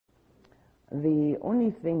The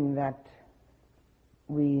only thing that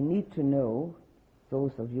we need to know,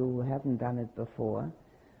 those of you who haven't done it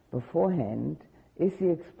beforehand, is the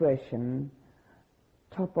expression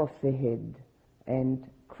top of the head and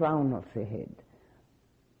crown of the head.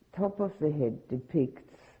 Top of the head depicts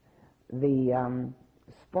the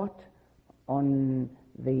spot on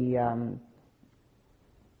the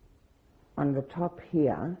top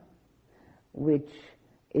here, which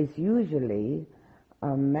is usually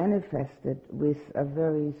manifested with a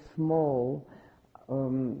very small,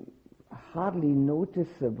 hardly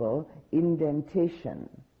noticeable indentation,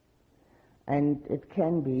 and it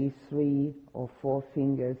can be 3 or 4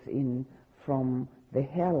 fingers in from the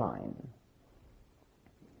hairline.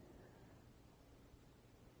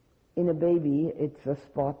 In a baby, it's a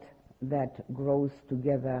spot that grows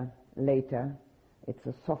together later. It's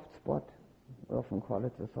a soft spot. We often call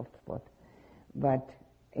it a soft spot. But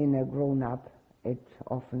in a grown-up, it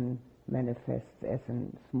often manifests as a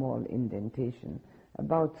small indentation,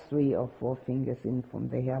 about 3 or 4 fingers in from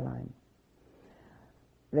the hairline.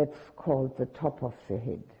 That's called the top of the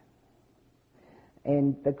head.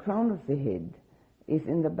 And the crown of the head is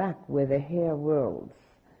in the back where the hair whirls.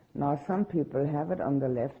 Now, some people have it on the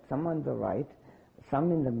left, some on the right,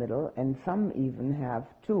 some in the middle, and some even have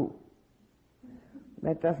 2.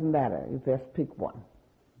 That doesn't matter. You just pick one.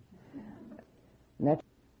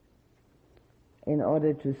 In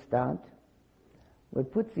order to start, we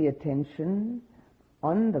put the attention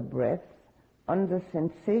on the breath, on the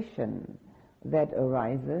sensation that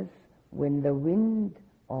arises when the wind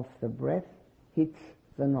of the breath hits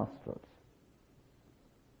the nostrils.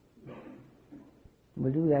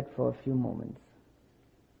 We'll do that for a few moments.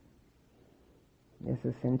 There's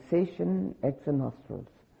a sensation at the nostrils.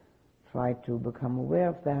 Try to become aware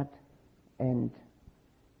of that, and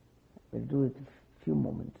we'll do it a few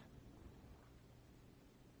moments.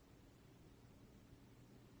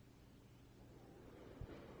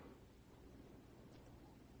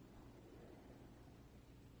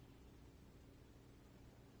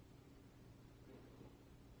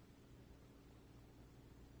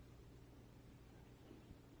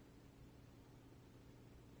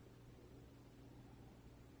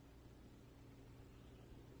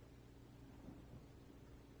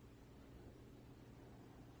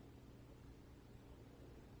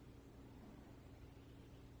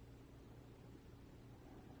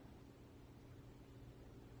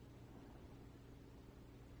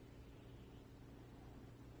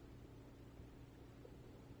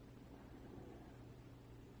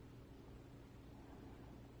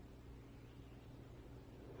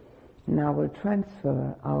 Now we'll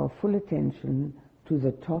transfer our full attention to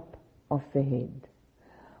the top of the head.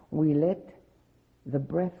 We let the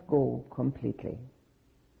breath go completely.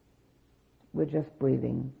 We're just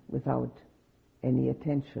breathing without any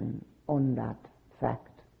attention on that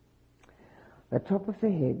fact. The top of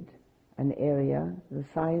the head, an area the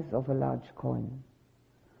size of a large coin.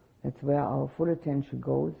 That's where our full attention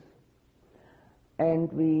goes,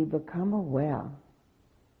 and we become aware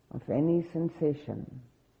of any sensation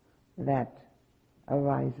that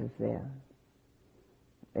arises there.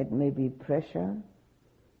 It may be pressure,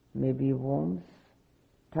 may be warmth,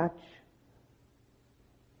 touch,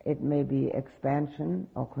 it may be expansion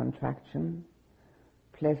or contraction,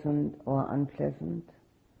 pleasant or unpleasant,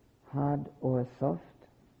 hard or soft.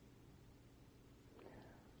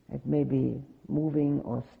 It may be moving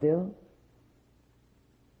or still.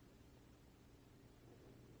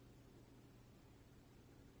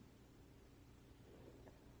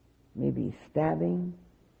 Maybe stabbing,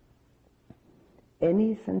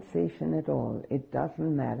 any sensation at all. It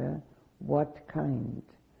doesn't matter what kind.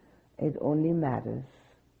 It only matters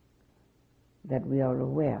that we are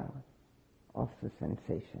aware of the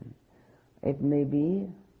sensation. It may be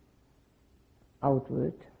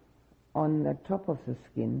outward, on the top of the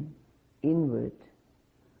skin, inward,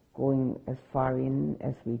 going as far in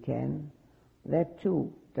as we can. That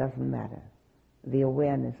too doesn't matter. The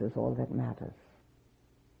awareness is all that matters.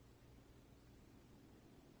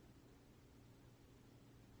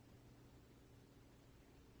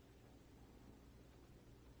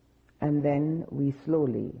 And then we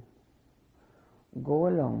slowly go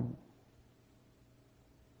along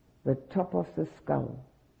the top of the skull,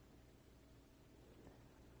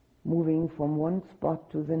 moving from one spot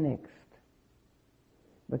to the next,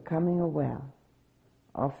 becoming aware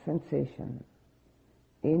of sensation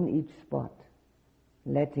in each spot,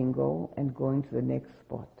 letting go and going to the next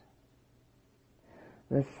spot.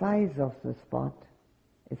 The size of the spot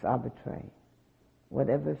is arbitrary,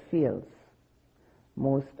 whatever feels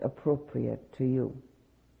most appropriate to you,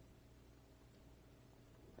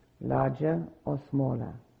 larger or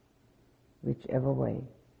smaller, whichever way,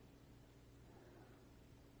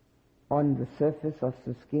 on the surface of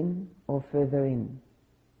the skin or further in,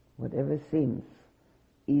 whatever seems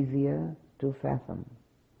easier to fathom.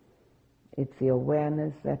 It's the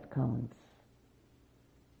awareness that counts.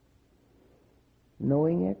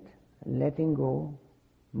 Knowing it, letting go,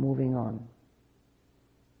 moving on.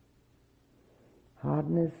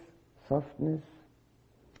 Hardness, softness,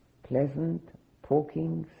 pleasant,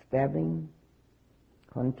 poking, stabbing,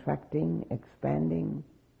 contracting, expanding,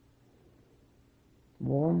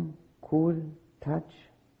 warm, cool, touch,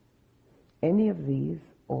 any of these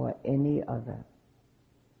or any other.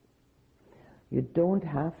 You don't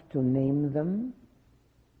have to name them.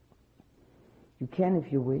 You can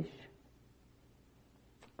if you wish.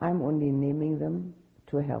 I'm only naming them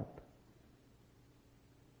to help.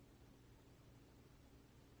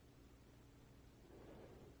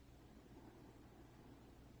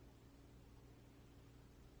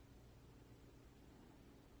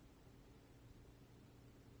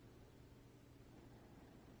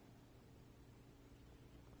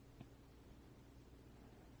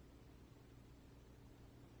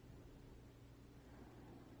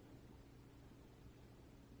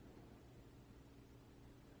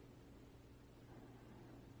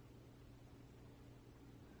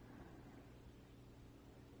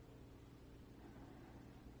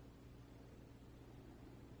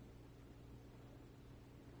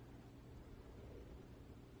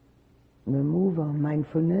 We move our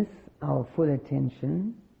mindfulness, our full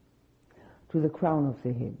attention, to the crown of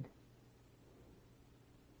the head.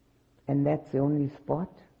 And that's the only spot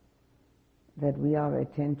that we are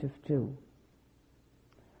attentive to.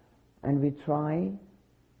 And we try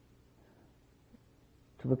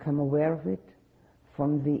to become aware of it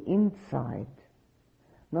from the inside,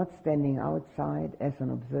 not standing outside as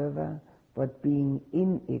an observer, but being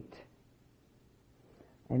in it.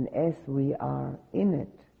 And as we are in it,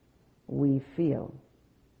 we feel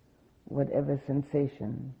whatever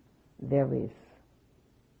sensation there is.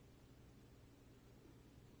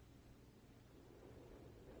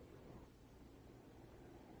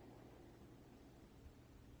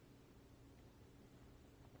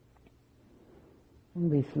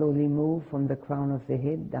 And we slowly move from the crown of the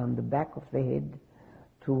head down the back of the head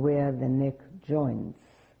to where the neck joins,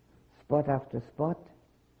 spot after spot.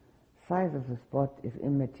 Size of the spot is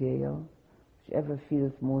immaterial, whichever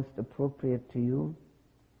feels most appropriate to you.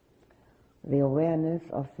 The awareness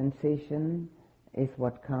of sensation is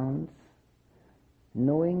what counts.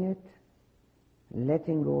 Knowing it,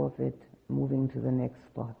 letting go of it, moving to the next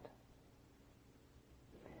spot.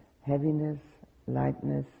 Heaviness,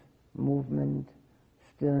 lightness, movement,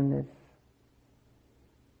 stillness,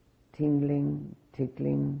 tingling,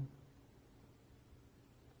 tickling,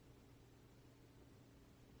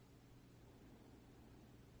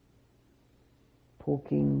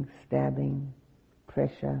 poking, stabbing,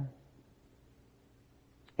 pressure,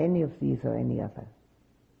 any of these or any other.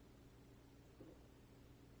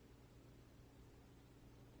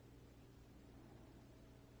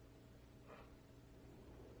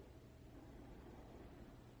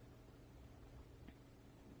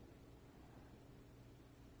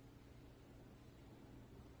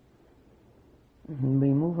 And we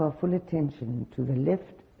move our full attention to the left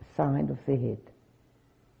side of the head,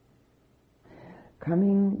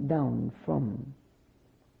 coming down from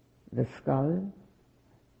the skull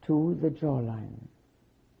to the jawline,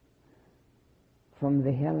 from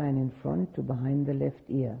the hairline in front to behind the left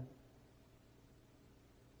ear.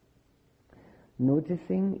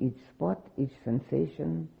 Noticing each spot, each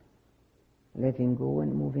sensation, letting go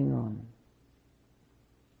and moving on.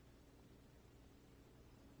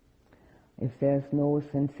 If there's no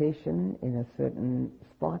sensation in a certain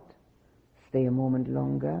spot, stay a moment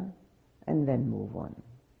longer and then move on.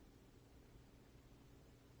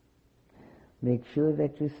 Make sure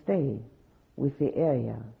that you stay with the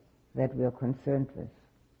area that we are concerned with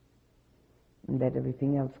and let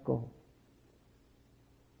everything else go.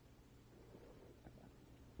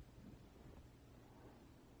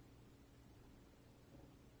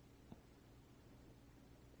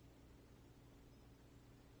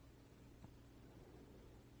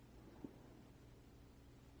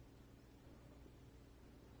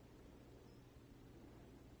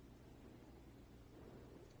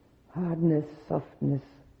 Hardness, softness,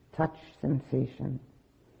 touch sensation,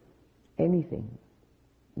 anything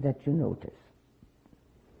that you notice.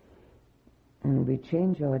 And we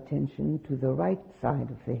change our attention to the right side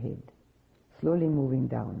of the head, slowly moving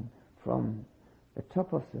down from the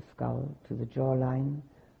top of the skull to the jawline,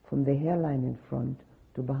 from the hairline in front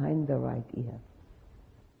to behind the right ear.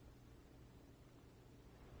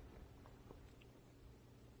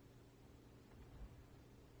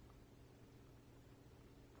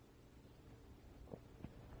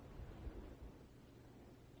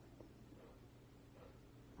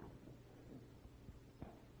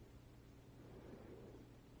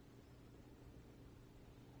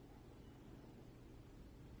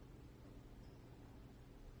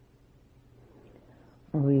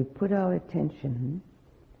 we put our attention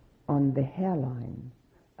on the hairline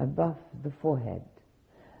above the forehead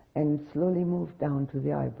and slowly move down to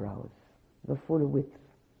the eyebrows, the full width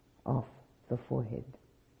of the forehead.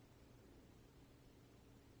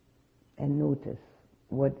 And notice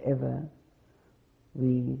whatever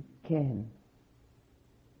we can.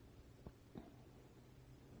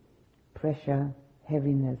 Pressure,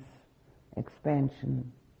 heaviness,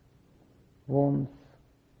 expansion, warmth,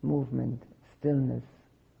 movement, stillness.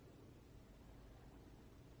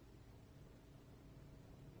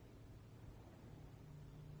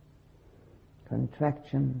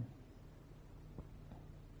 Contraction.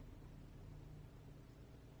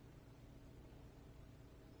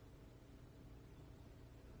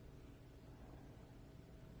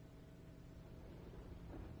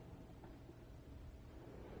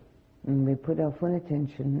 And we put our full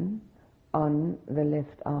attention on the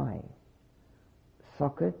left eye,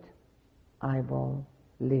 socket, eyeball,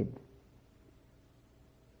 lid.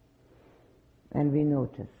 And we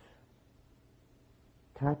notice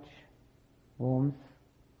touch, warmth,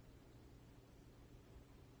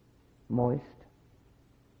 moist,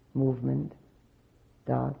 movement,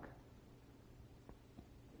 dark.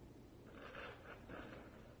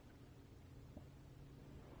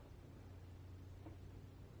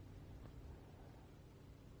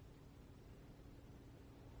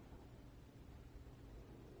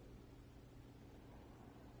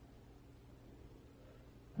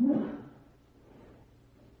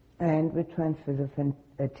 And we transfer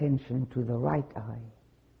the attention to the right eye,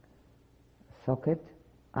 socket,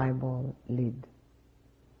 eyeball, lid,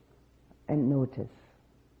 and notice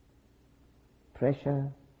pressure,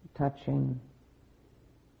 touching,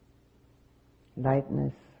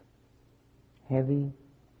 lightness, heavy,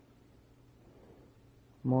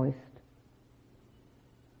 moist,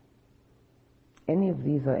 any of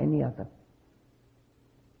these or any other.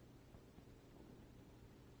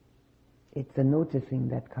 It's the noticing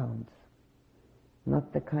that counts,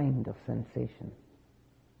 not the kind of sensation.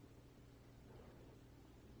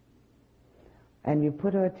 And we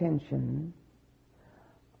put our attention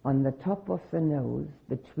on the top of the nose,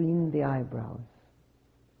 between the eyebrows,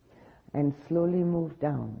 and slowly move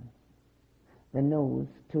down the nose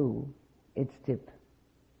to its tip.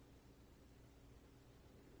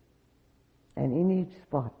 And in each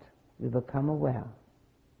spot, we become aware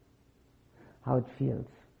how it feels.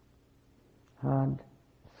 Hard,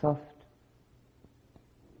 soft,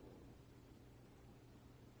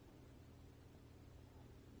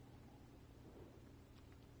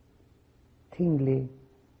 tingly,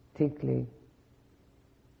 tickly,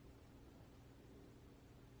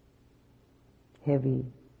 heavy,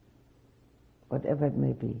 whatever it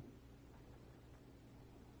may be.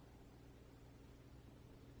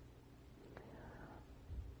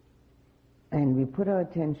 And we put our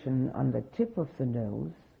attention on the tip of the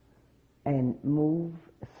nose and move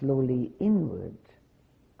slowly inward,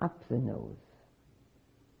 up the nose.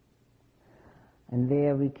 And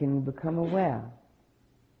there we can become aware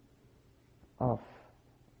of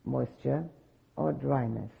moisture or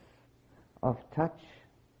dryness, of touch,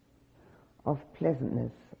 of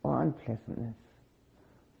pleasantness or unpleasantness,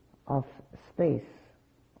 of space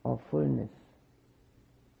or fullness.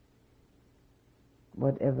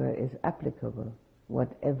 Whatever is applicable,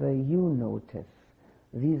 whatever you notice.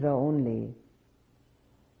 These are only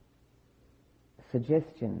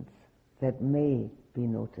suggestions that may be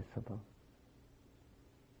noticeable.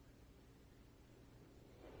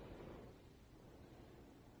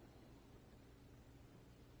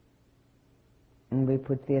 And we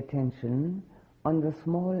put the attention on the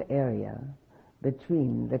small area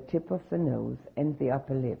between the tip of the nose and the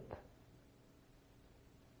upper lip.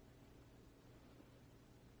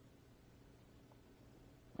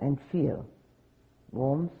 And feel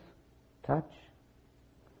warmth, touch,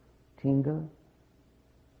 tingle,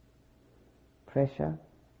 pressure,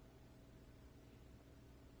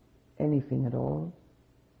 anything at all.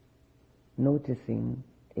 Noticing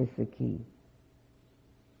is the key.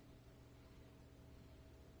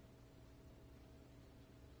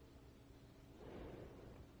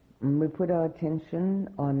 And we put our attention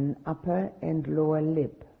on upper and lower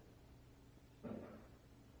lip.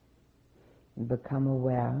 And become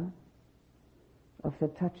aware of the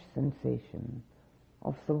touch sensation,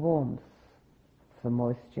 of the warmth, of the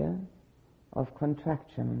moisture, of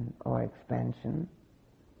contraction or expansion,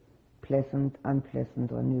 pleasant,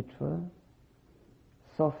 unpleasant or neutral,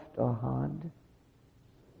 soft or hard,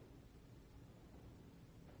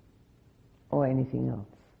 or anything else.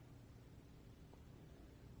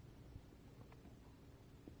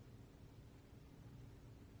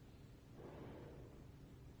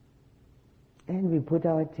 And we put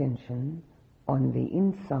our attention on the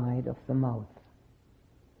inside of the mouth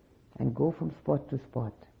and go from spot to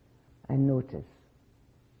spot and notice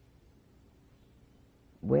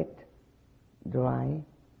wet, dry,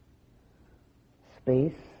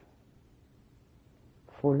 space,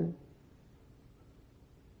 full,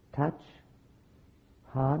 touch,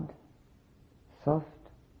 hard, soft.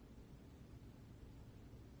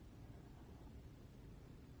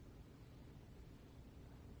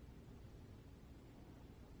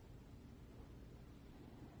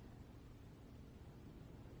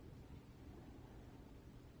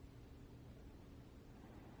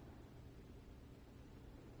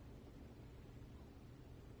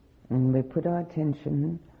 And we put our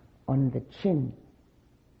attention on the chin,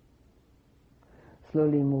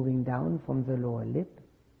 slowly moving down from the lower lip,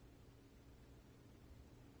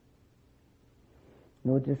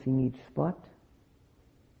 noticing each spot,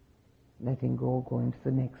 letting go, going to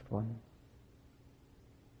the next one.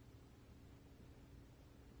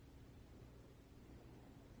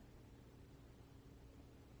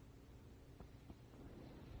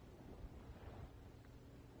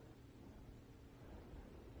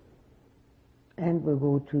 And we'll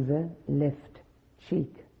go to the left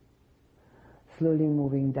cheek, slowly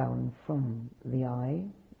moving down from the eye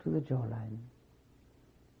to the jawline,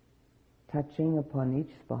 touching upon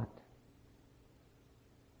each spot.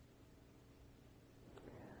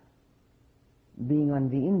 Being on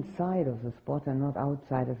the inside of the spot and not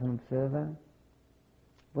outside as an observer,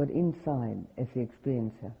 but inside as the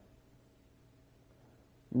experiencer,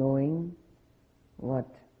 knowing what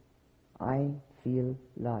I feel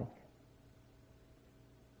like.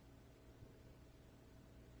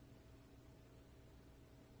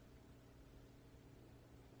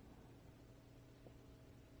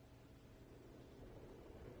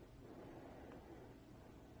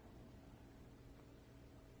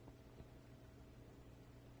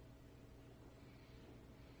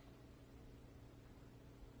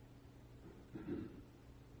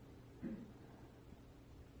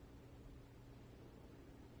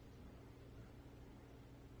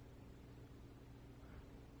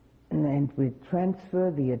 And we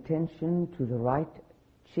transfer the attention to the right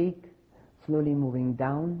cheek, slowly moving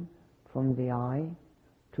down from the eye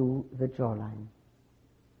to the jawline.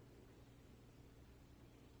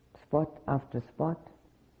 Spot after spot.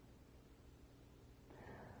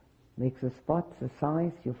 Make the spots the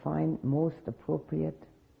size you find most appropriate.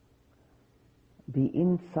 Be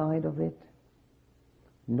inside of it.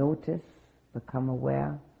 Notice, become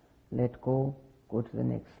aware, let go, go to the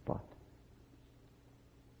next spot.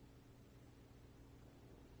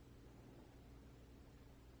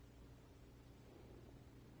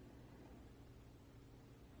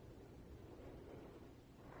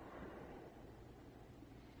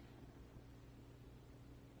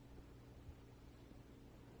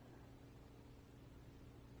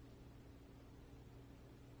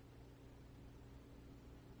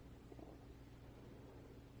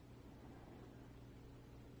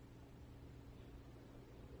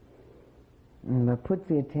 And put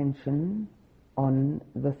the attention on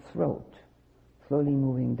the throat, slowly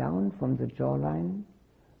moving down from the jawline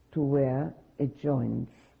to where it joins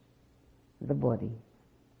the body,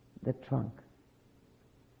 the trunk.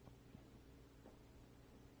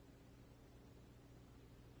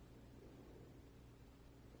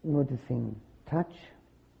 Noticing touch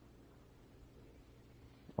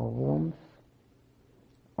or warmth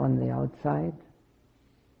on the outside,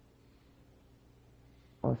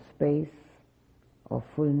 or space or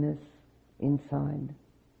fullness inside,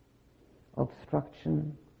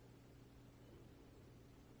 obstruction,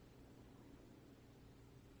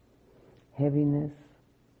 heaviness.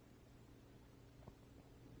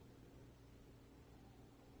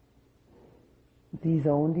 These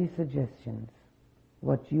are only suggestions.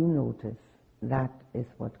 What you notice, that is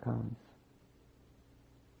what counts.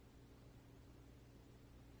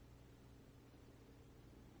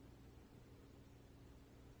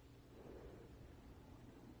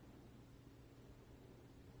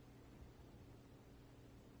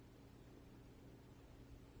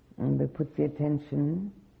 And we put the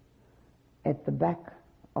attention at the back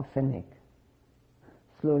of the neck,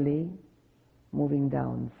 slowly moving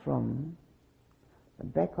down from the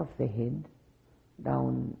back of the head,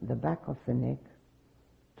 down the back of the neck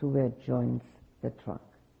to where it joins the trunk.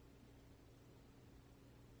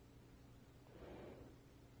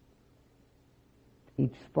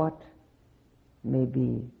 Each spot may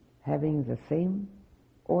be having the same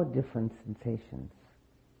or different sensations.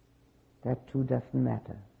 That too doesn't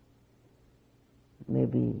matter.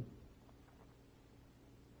 Maybe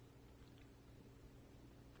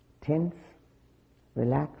tense,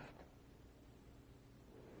 relaxed,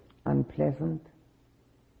 unpleasant,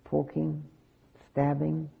 poking,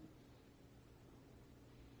 stabbing,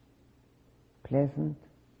 pleasant,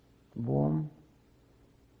 warm.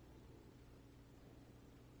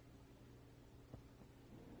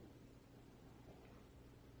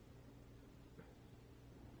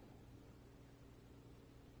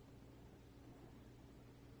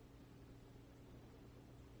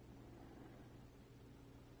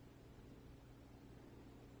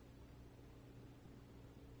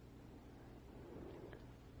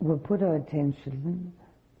 We'll put our attention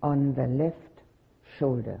on the left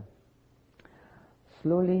shoulder,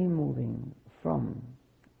 slowly moving from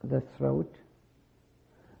the throat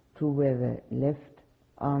to where the left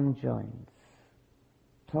arm joins,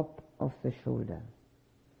 top of the shoulder,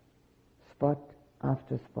 spot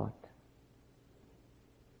after spot.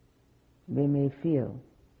 We may feel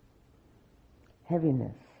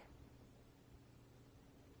heaviness,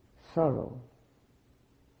 sorrow,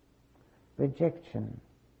 rejection,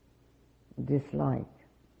 dislike,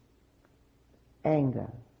 anger,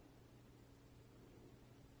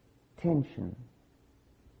 tension,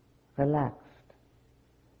 relaxed,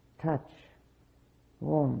 touch,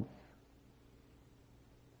 warmth,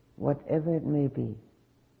 whatever it may be.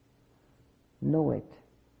 Know it,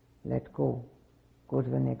 let go, go to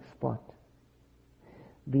the next spot.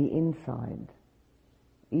 Be inside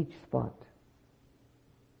each spot,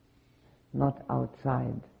 not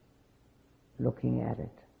outside looking at it.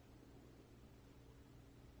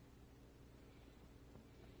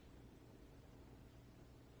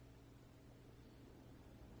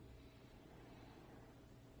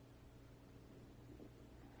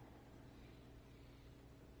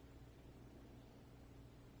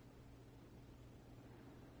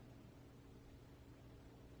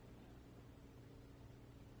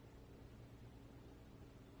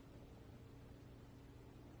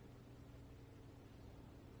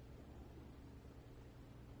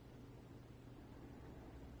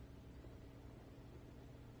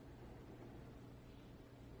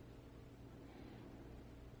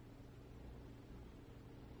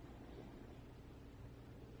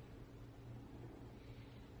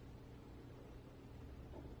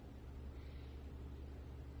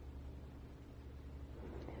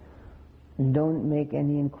 Don't make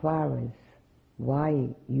any inquiries why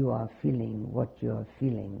you are feeling what you are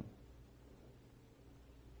feeling.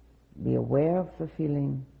 Be aware of the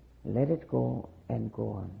feeling, let it go, and go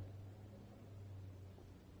on.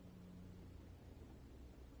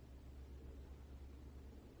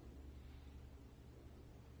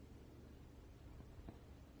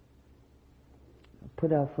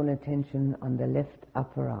 Put our full attention on the left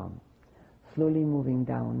upper arm, slowly moving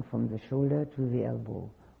down from the shoulder to the elbow,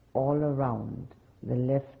 all around the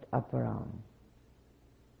left upper arm.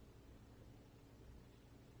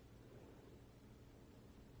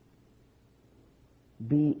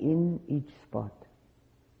 Be in each spot.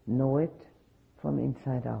 Know it from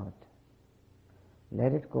inside out.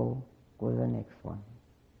 Let it go, go to the next one.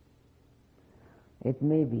 It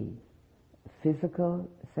may be physical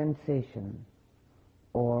sensation,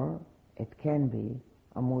 or it can be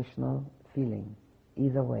emotional feeling.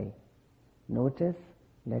 Either way. Notice,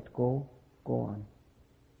 let go, go on.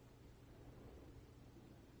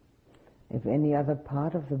 If any other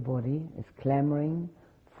part of the body is clamoring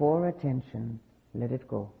for attention, let it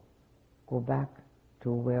go. Go back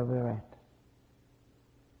to where we're at.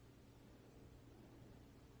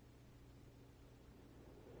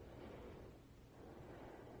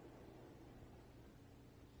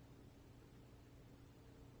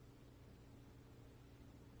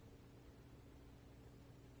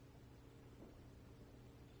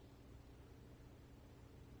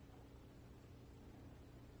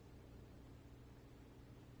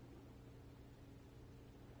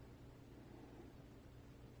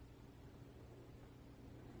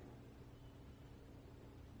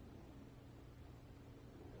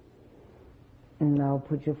 And now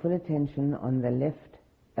put your full attention on the left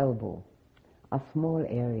elbow, a small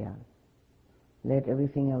area. Let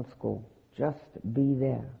everything else go. Just be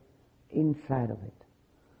there, inside of it,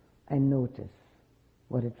 and notice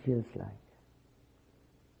what it feels like.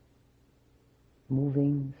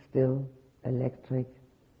 Moving, still, electric,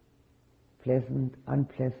 pleasant,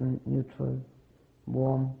 unpleasant, neutral,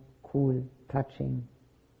 warm, cool, touching,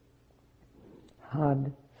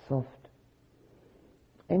 hard, soft.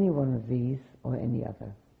 Any one of these or any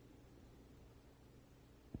other.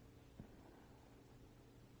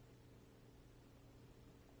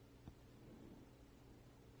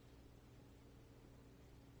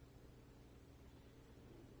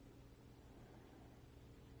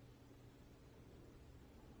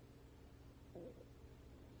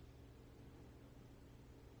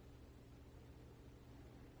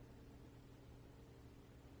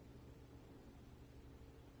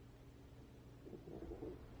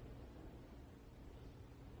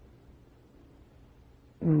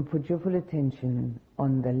 And put your full attention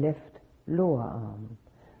on the left lower arm,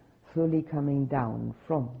 slowly coming down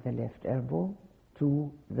from the left elbow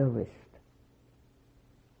to the wrist.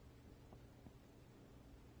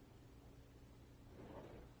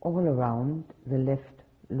 All around the left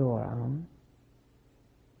lower arm,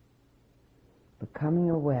 becoming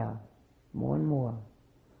aware more and more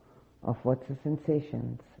of what the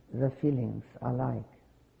sensations, the feelings are like.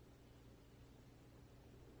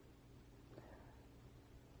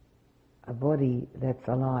 A body that's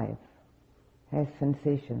alive has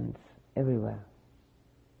sensations everywhere.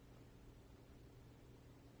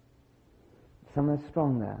 Some are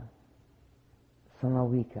stronger, some are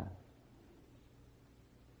weaker.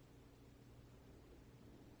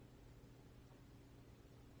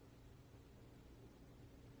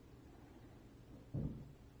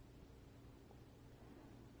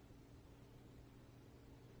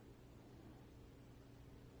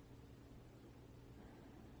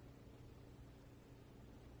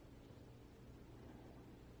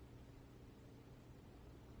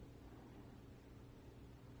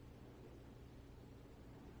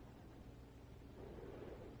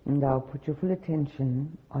 Now put your full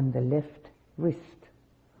attention on the left wrist,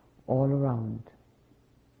 all around.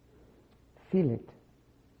 Feel it.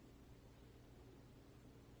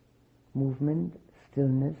 Movement,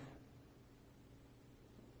 stillness.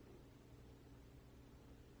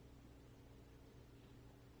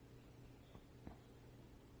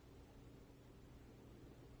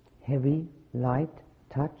 Heavy, light,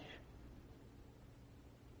 touch.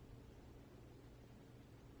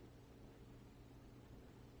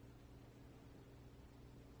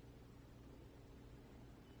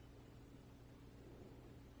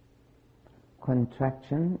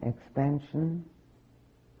 Contraction, expansion,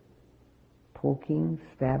 poking,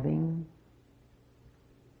 stabbing.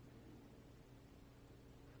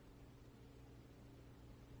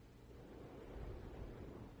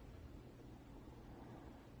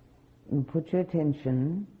 And put your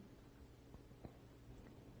attention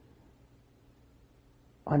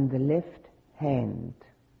on the left hand.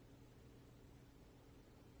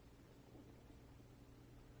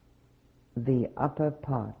 The upper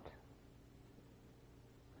part.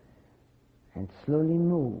 And slowly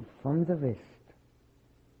move from the wrist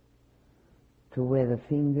to where the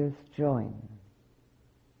fingers join.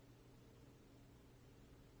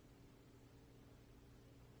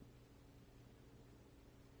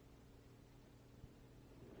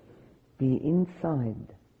 Be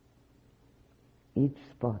inside each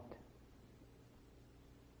spot.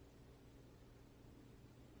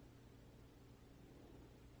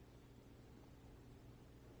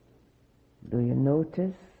 Do you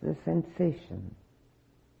notice the sensation?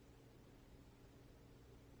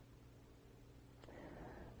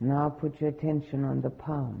 Now put your attention on the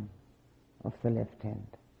palm of the left hand,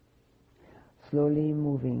 slowly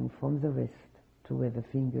moving from the wrist to where the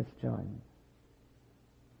fingers join.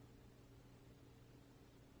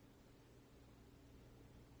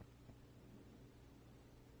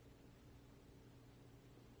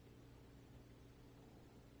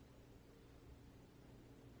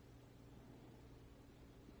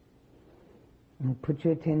 And put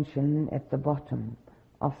your attention at the bottom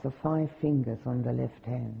of the 5 fingers on the left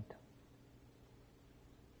hand.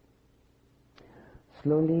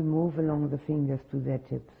 Slowly move along the fingers to their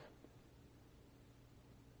tips.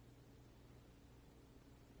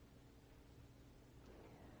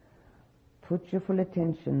 Put your full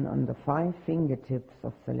attention on the 5 fingertips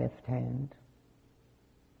of the left hand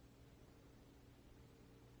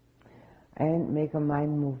and make a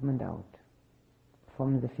mind movement out.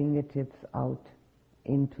 From the fingertips out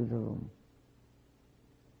into the room.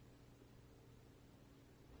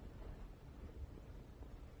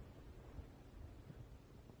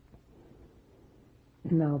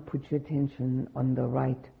 Now put your attention on the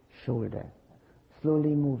right shoulder,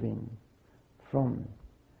 slowly moving from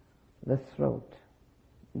the throat,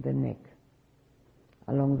 the neck,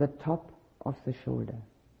 along the top of the shoulder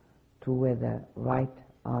to where the right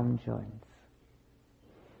arm joins.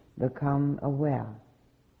 Become aware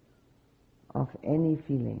of any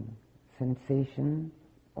feeling, sensation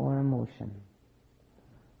or emotion.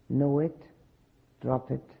 Know it,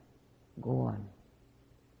 drop it, go on.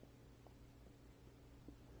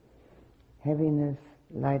 Heaviness,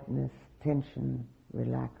 lightness, tension,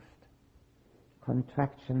 relaxed,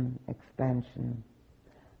 contraction, expansion,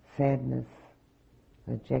 sadness,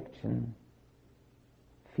 rejection,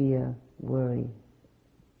 fear, worry,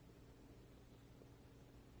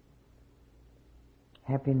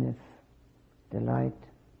 happiness, delight,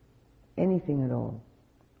 anything at all.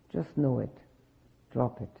 Just know it,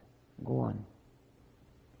 drop it, go on.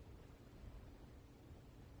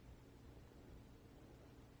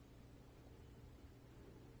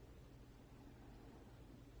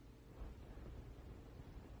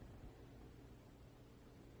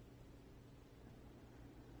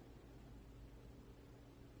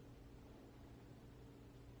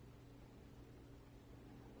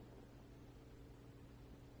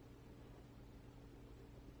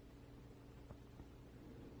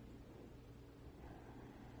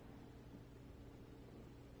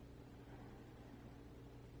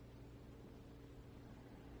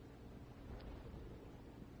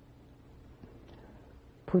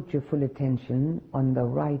 put your full attention on the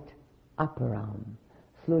right upper arm,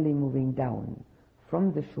 slowly moving down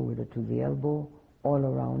from the shoulder to the elbow, all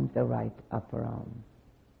around the right upper arm.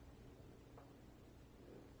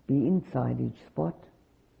 Be inside each spot.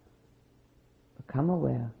 Become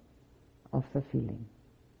aware of the feeling.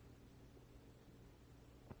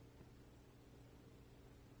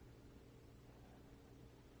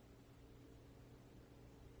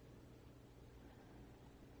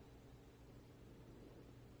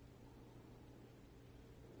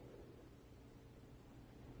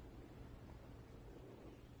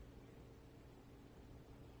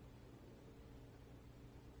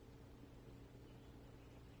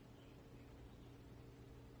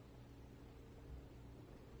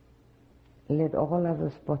 Let all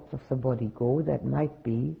other spots of the body go that might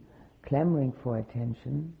be clamoring for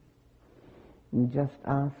attention. And just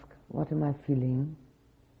ask, what am I feeling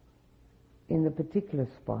in the particular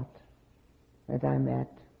spot that I'm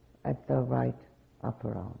at the right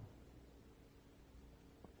upper arm?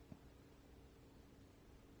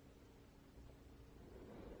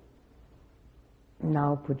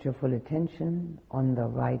 Now put your full attention on the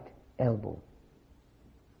right elbow.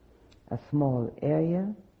 A small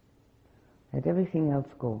area. Let everything else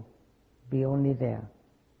go. Be only there.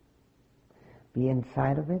 Be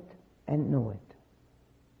inside of it and know it.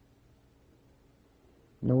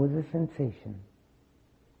 Know the sensation.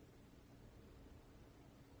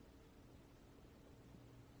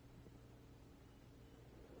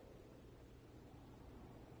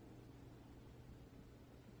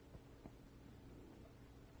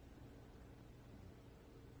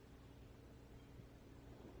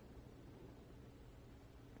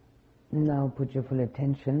 Now put your full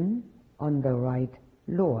attention on the right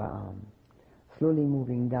lower arm, slowly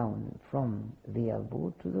moving down from the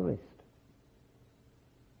elbow to the wrist.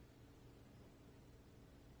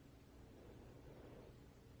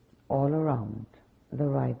 All around the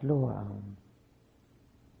right lower arm.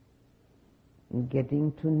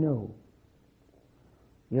 Getting to know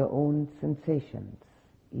your own sensations,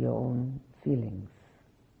 your own feelings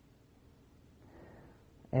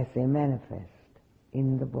as they manifest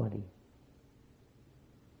in the body.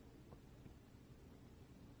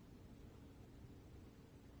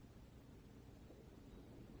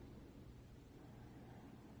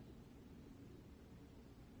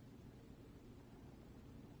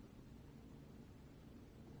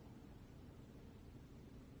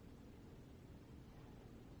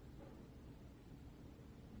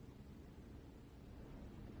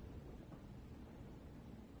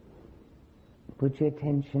 Put your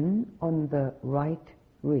attention on the right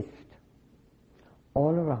wrist,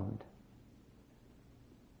 all around,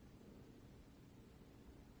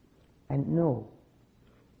 and know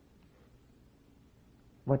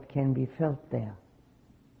what can be felt there.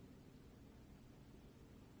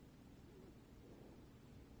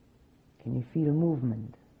 Can you feel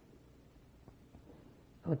movement,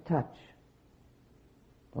 or touch,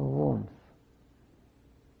 or warmth?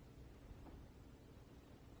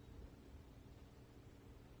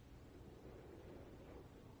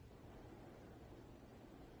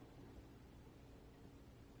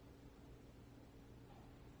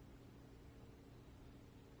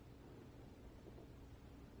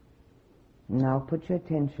 Now put your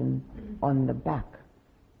attention on the back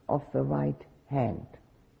of the right hand,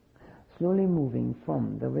 slowly moving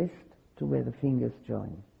from the wrist to where the fingers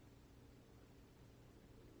join.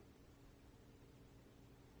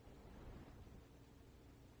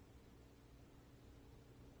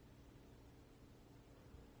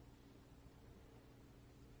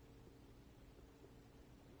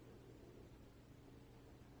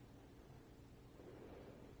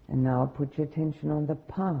 And now put your attention on the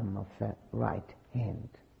palm of the right hand,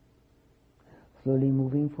 slowly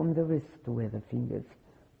moving from the wrist to where the fingers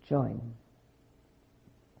join.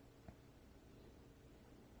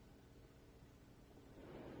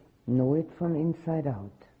 Know it from inside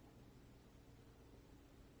out.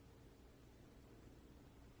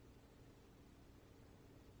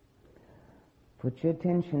 Put your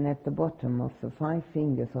attention at the bottom of the 5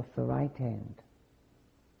 fingers of the right hand.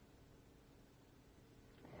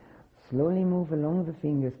 Slowly move along the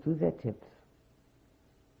fingers to their tips.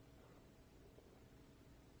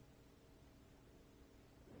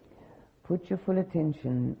 Put your full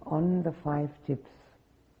attention on the 5 tips.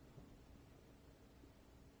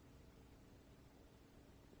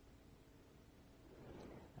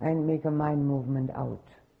 And make a mind movement out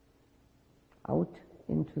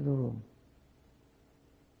into the room.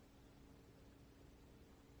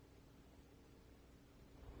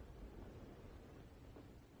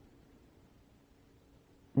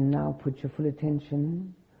 Now put your full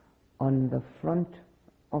attention on the front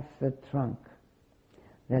of the trunk,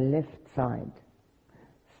 the left side.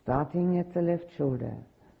 Starting at the left shoulder,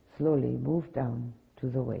 slowly move down to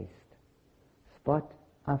the waist, spot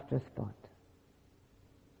after spot.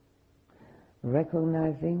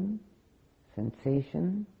 Recognizing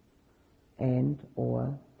sensation and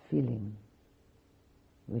or feeling,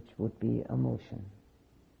 which would be emotion.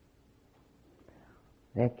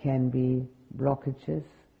 There can be blockages,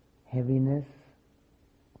 heaviness,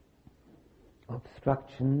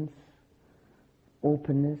 obstructions,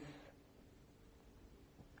 openness,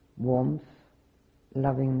 warmth,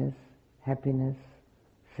 lovingness, happiness,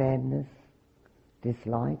 sadness,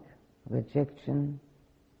 dislike, rejection,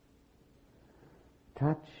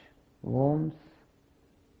 touch, warmth,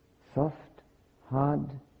 soft, hard,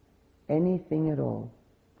 anything at all.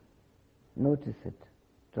 Notice it,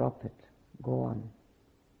 drop it, go on.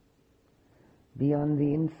 Be on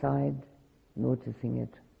the inside, noticing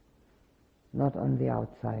it, not on the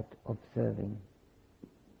outside, observing.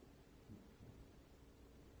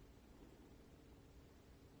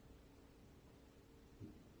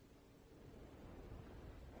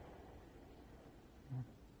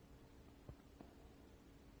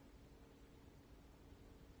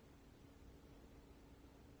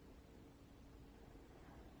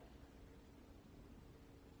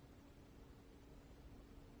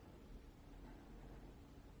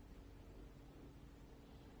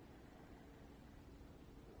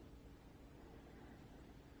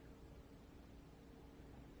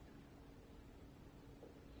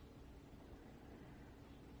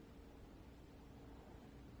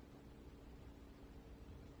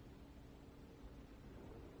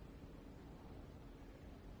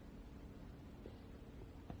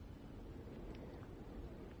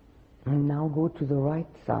 And now go to the right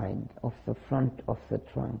side of the front of the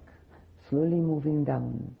trunk, slowly moving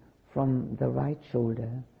down from the right shoulder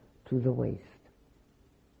to the waist.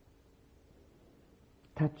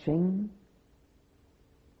 Touching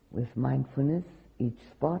with mindfulness each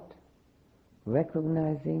spot,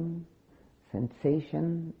 recognizing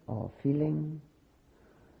sensation or feeling,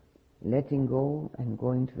 letting go and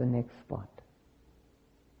going to the next spot.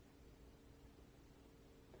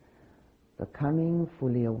 Becoming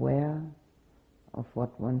fully aware of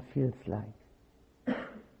what one feels like.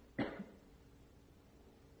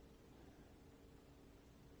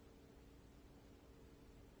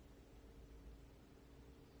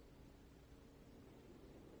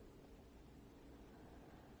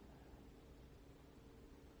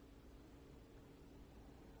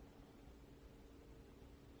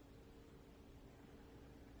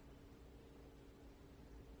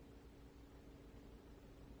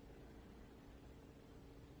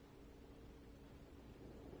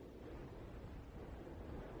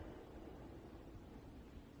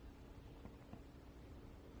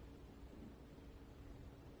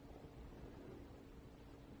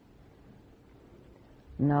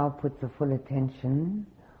 Now put the full attention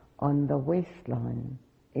on the waistline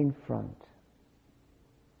in front,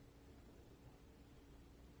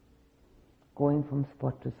 going from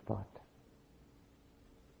spot to spot.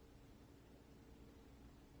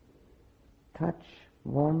 Touch,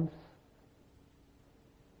 warmth,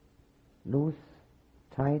 loose,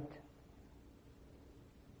 tight,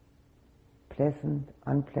 pleasant,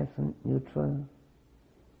 unpleasant, neutral.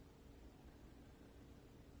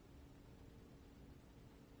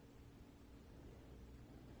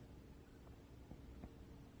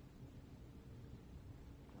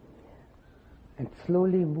 And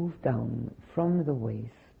slowly move down from the waist,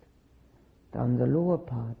 down the lower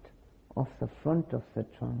part of the front of the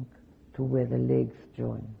trunk to where the legs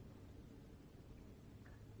join.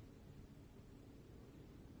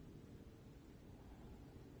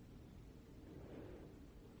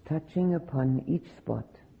 Touching upon each spot,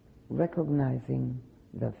 recognizing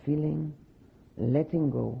the feeling, letting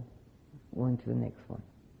go, going to the next one.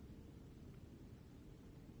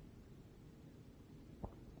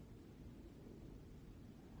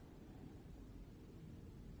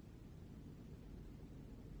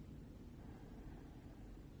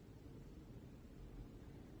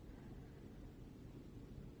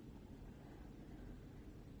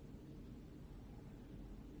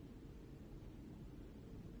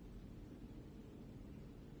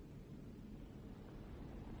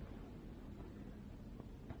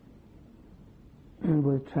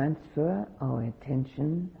 We'll transfer our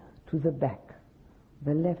attention to the back,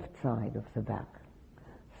 the left side of the back,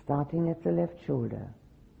 starting at the left shoulder,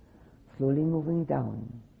 slowly moving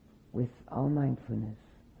down with our mindfulness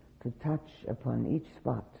to touch upon each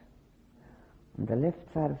spot on the left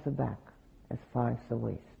side of the back as far as the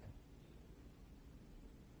waist.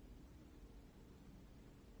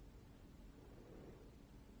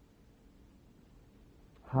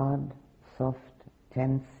 hard, soft,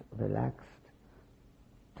 tense, relaxed,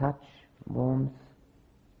 touch, warmth,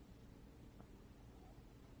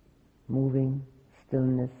 moving,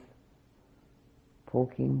 stillness,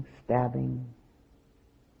 poking, stabbing.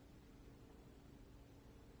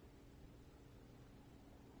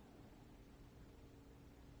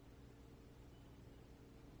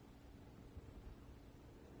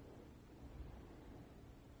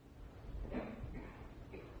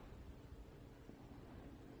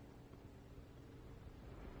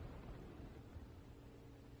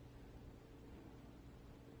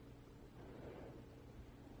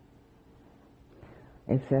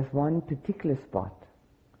 If there's one particular spot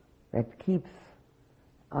that keeps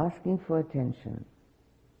asking for attention,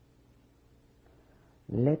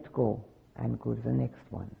 let go and go to the next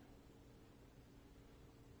one.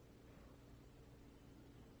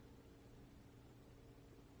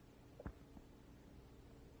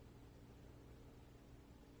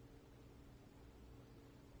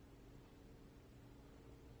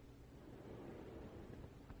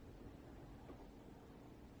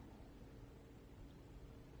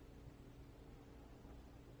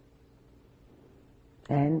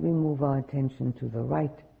 And we move our attention to the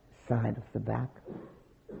right side of the back,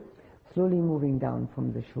 slowly moving down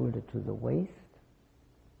from the shoulder to the waist,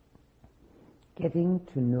 getting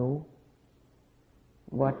to know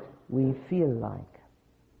what we feel like.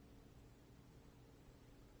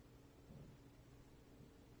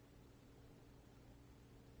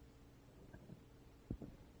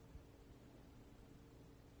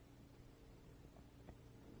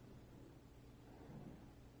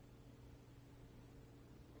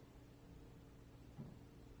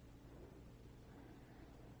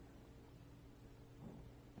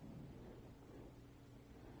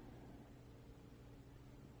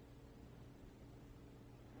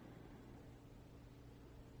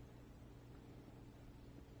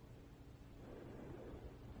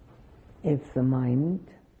 If the mind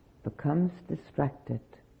becomes distracted,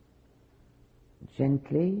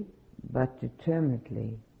 gently but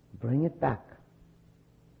determinedly bring it back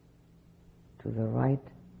to the right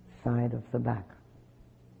side of the back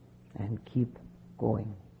and keep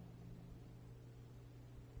going.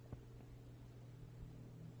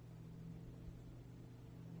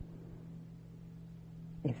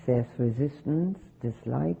 If there's resistance,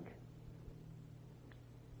 dislike,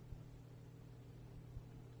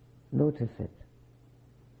 notice it.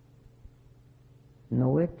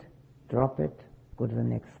 Know it, drop it, go to the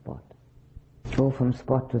next spot. Go from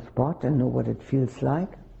spot to spot and know what it feels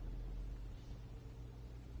like.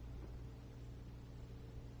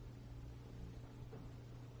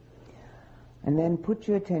 And then put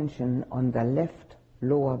your attention on the left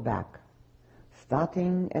lower back,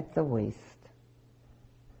 starting at the waist,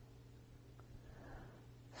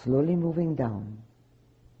 slowly moving down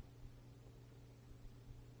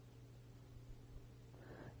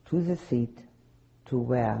to the seat, to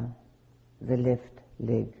where the left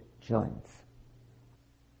leg joins.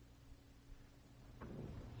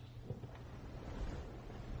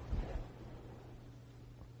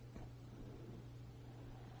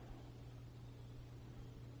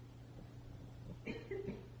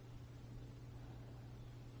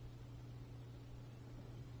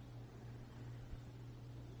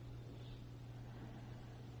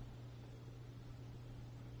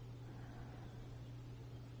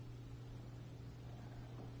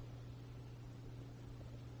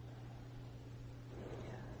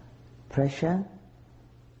 Pressure,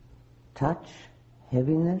 touch,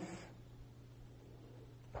 heaviness,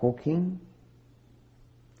 poking,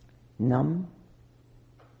 numb,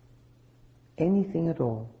 anything at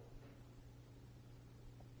all.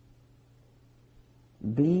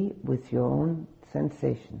 Be with your own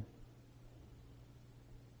sensation.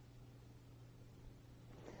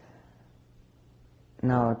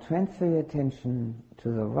 Now transfer your attention to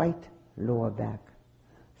the right lower back,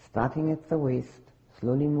 starting at the waist,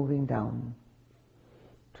 slowly moving down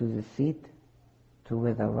to the seat, to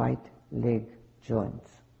where the right leg joins.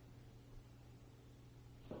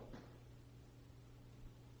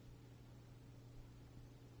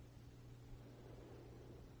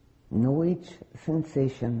 Know each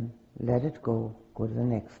sensation, let it go, go to the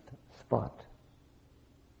next spot.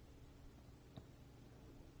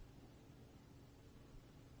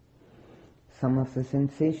 Some of the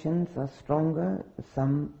sensations are stronger,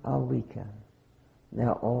 some are weaker. They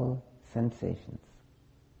are all sensations.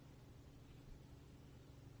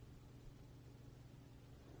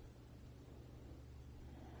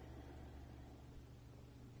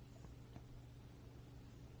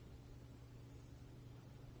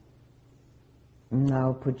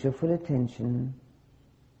 Now put your full attention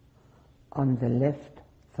on the left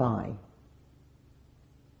thigh.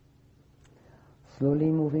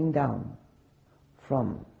 Slowly moving down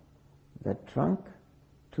from the trunk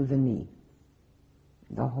to the knee,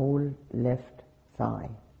 the whole left thigh,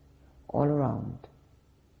 all around.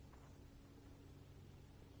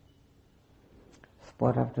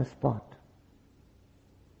 Spot after spot.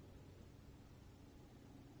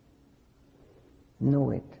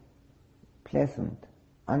 Know it. Pleasant,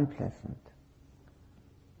 unpleasant.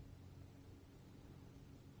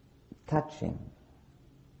 Touching,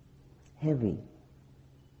 heavy,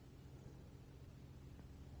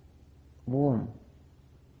 warm,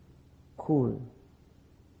 cool,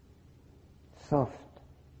 soft,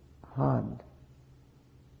 hard.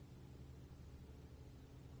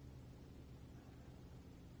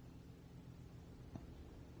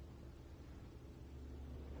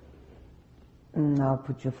 Now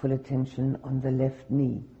put your full attention on the left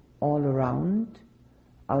knee, all around,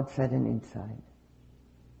 outside and inside.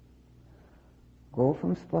 Go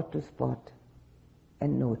from spot to spot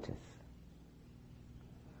and notice.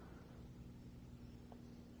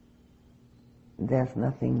 There's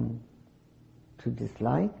nothing to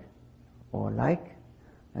dislike or like,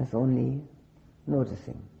 there's only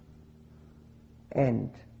noticing and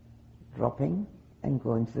dropping and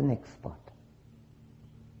going to the next spot.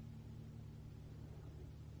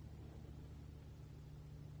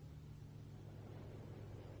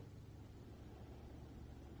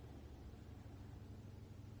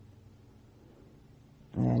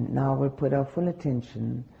 And now we'll put our full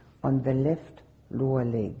attention on the left lower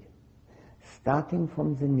leg, starting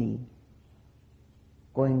from the knee,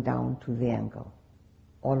 going down to the ankle,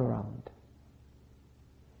 all around.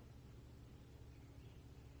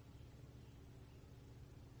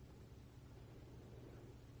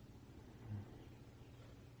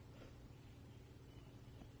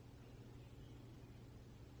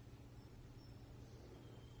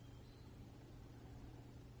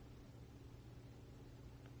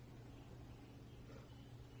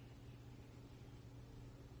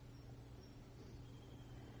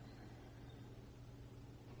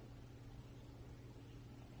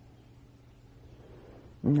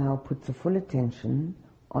 Now put the full attention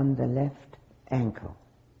on the left ankle.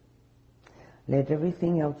 Let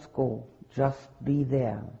everything else go. Just be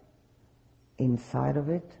there, inside of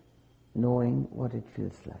it, knowing what it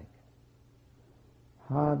feels like.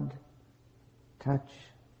 Hard touch,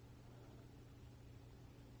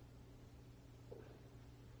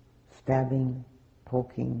 stabbing,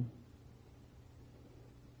 poking.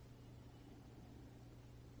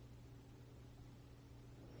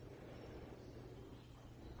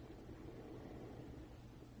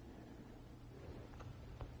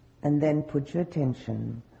 And then put your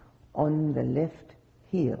attention on the left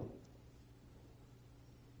heel.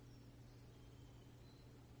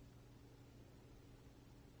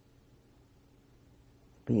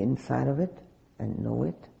 Be inside of it and know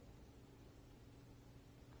it.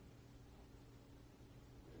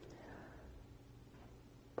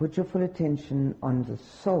 Put your full attention on the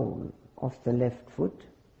sole of the left foot,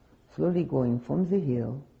 slowly going from the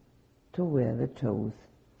heel to where the toes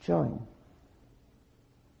join.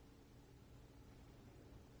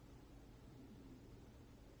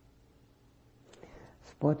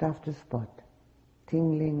 Spot after spot,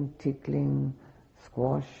 tingling, tickling,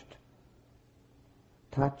 squashed,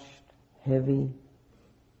 touched, heavy.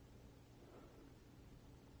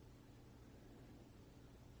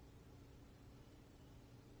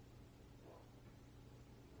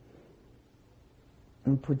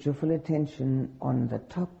 And put your full attention on the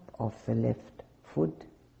top of the left foot,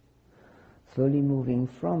 slowly moving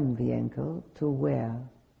from the ankle to where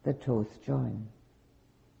the toes join.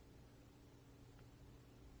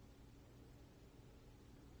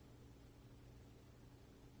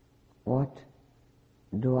 What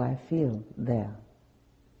do I feel there?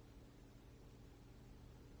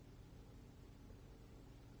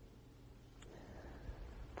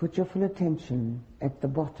 Put your full attention at the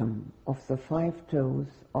bottom of the 5 toes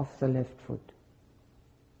of the left foot.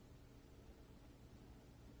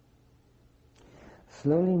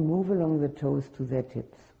 Slowly move along the toes to their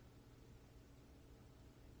tips.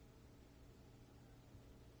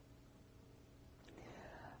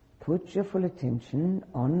 Put your full attention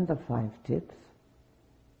on the 5 tips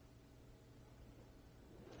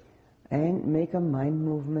and make a mind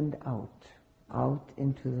movement out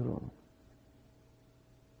into the room.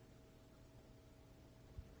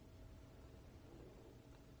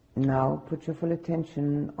 Now put your full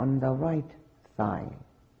attention on the right thigh,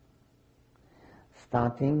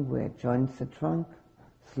 starting where it joins the trunk,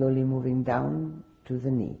 slowly moving down to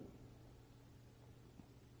the knee.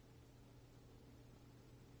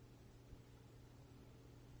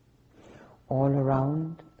 all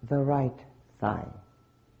around the right thigh.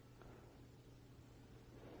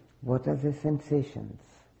 What are the sensations?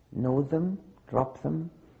 Know them, drop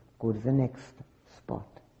them, go to the next spot.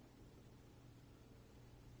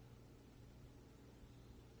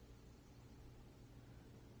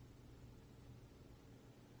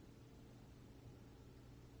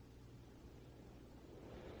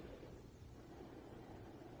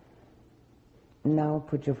 Now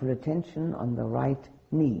put your full attention on the right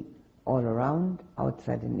knee, all around,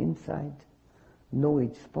 outside and inside. Know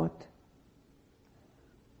each spot.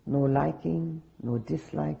 No liking, no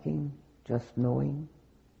disliking, just knowing.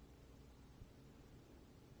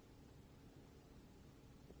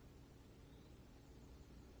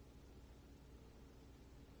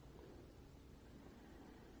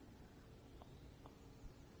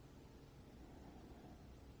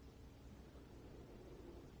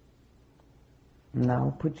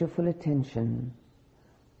 Now put your full attention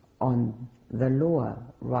on the lower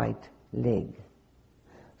right leg,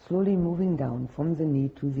 slowly moving down from the knee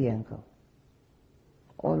to the ankle,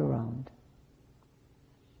 all around.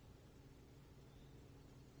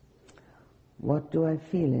 What do I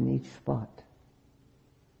feel in each spot?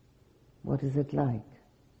 What is it like?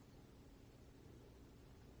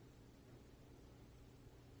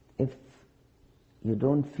 If you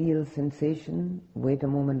don't feel sensation, wait a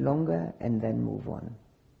moment longer and then move on.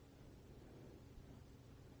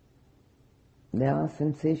 There are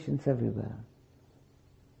sensations everywhere,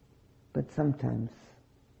 but sometimes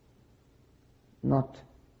not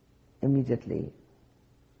immediately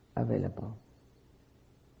available.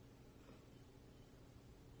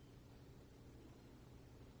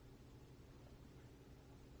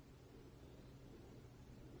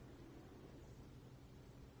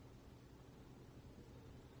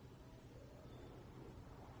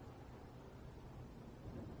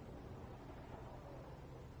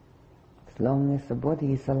 As long as the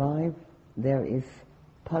body is alive, there is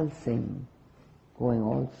pulsing going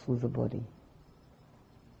all through the body.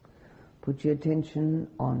 Put your attention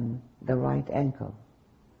on the right ankle.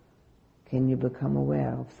 Can you become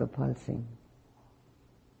aware of the pulsing?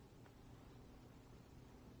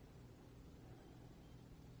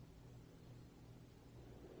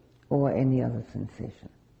 Or any other sensation?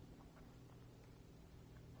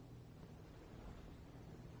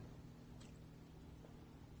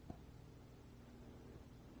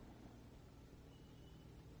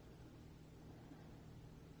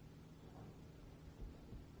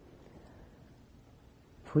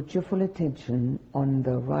 Put your full attention on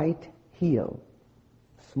the right heel,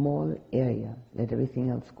 small area, let everything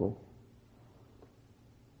else go.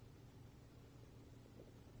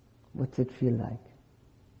 What's it feel like?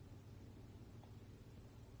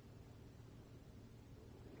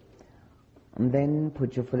 And then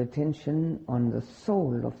put your full attention on the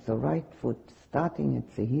sole of the right foot, starting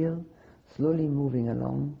at the heel, slowly moving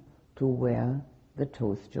along to where the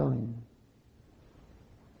toes join.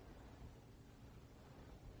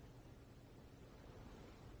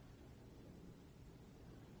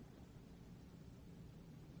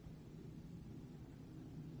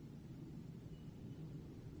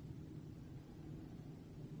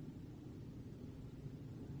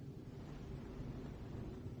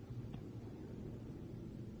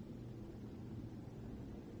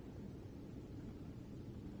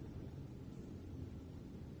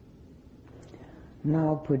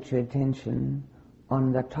 Now put your attention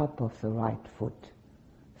on the top of the right foot,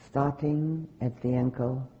 starting at the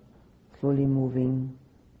ankle, slowly moving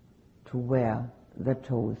to where the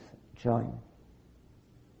toes join.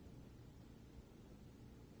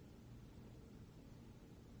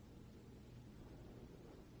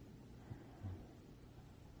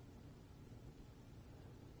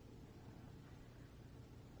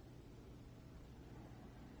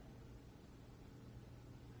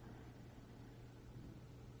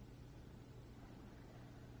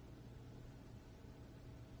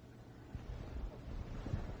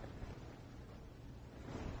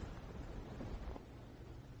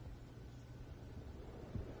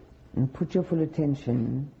 And put your full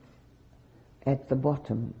attention at the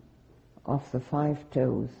bottom of the 5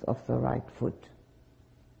 toes of the right foot.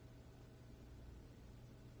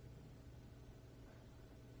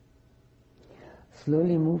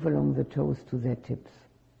 Slowly move along the toes to their tips.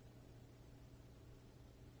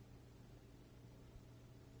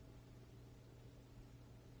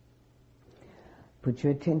 Put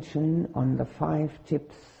your attention on the 5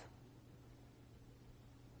 tips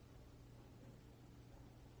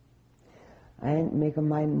and make a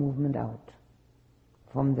mind movement out,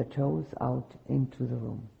 from the toes out into the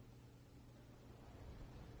room.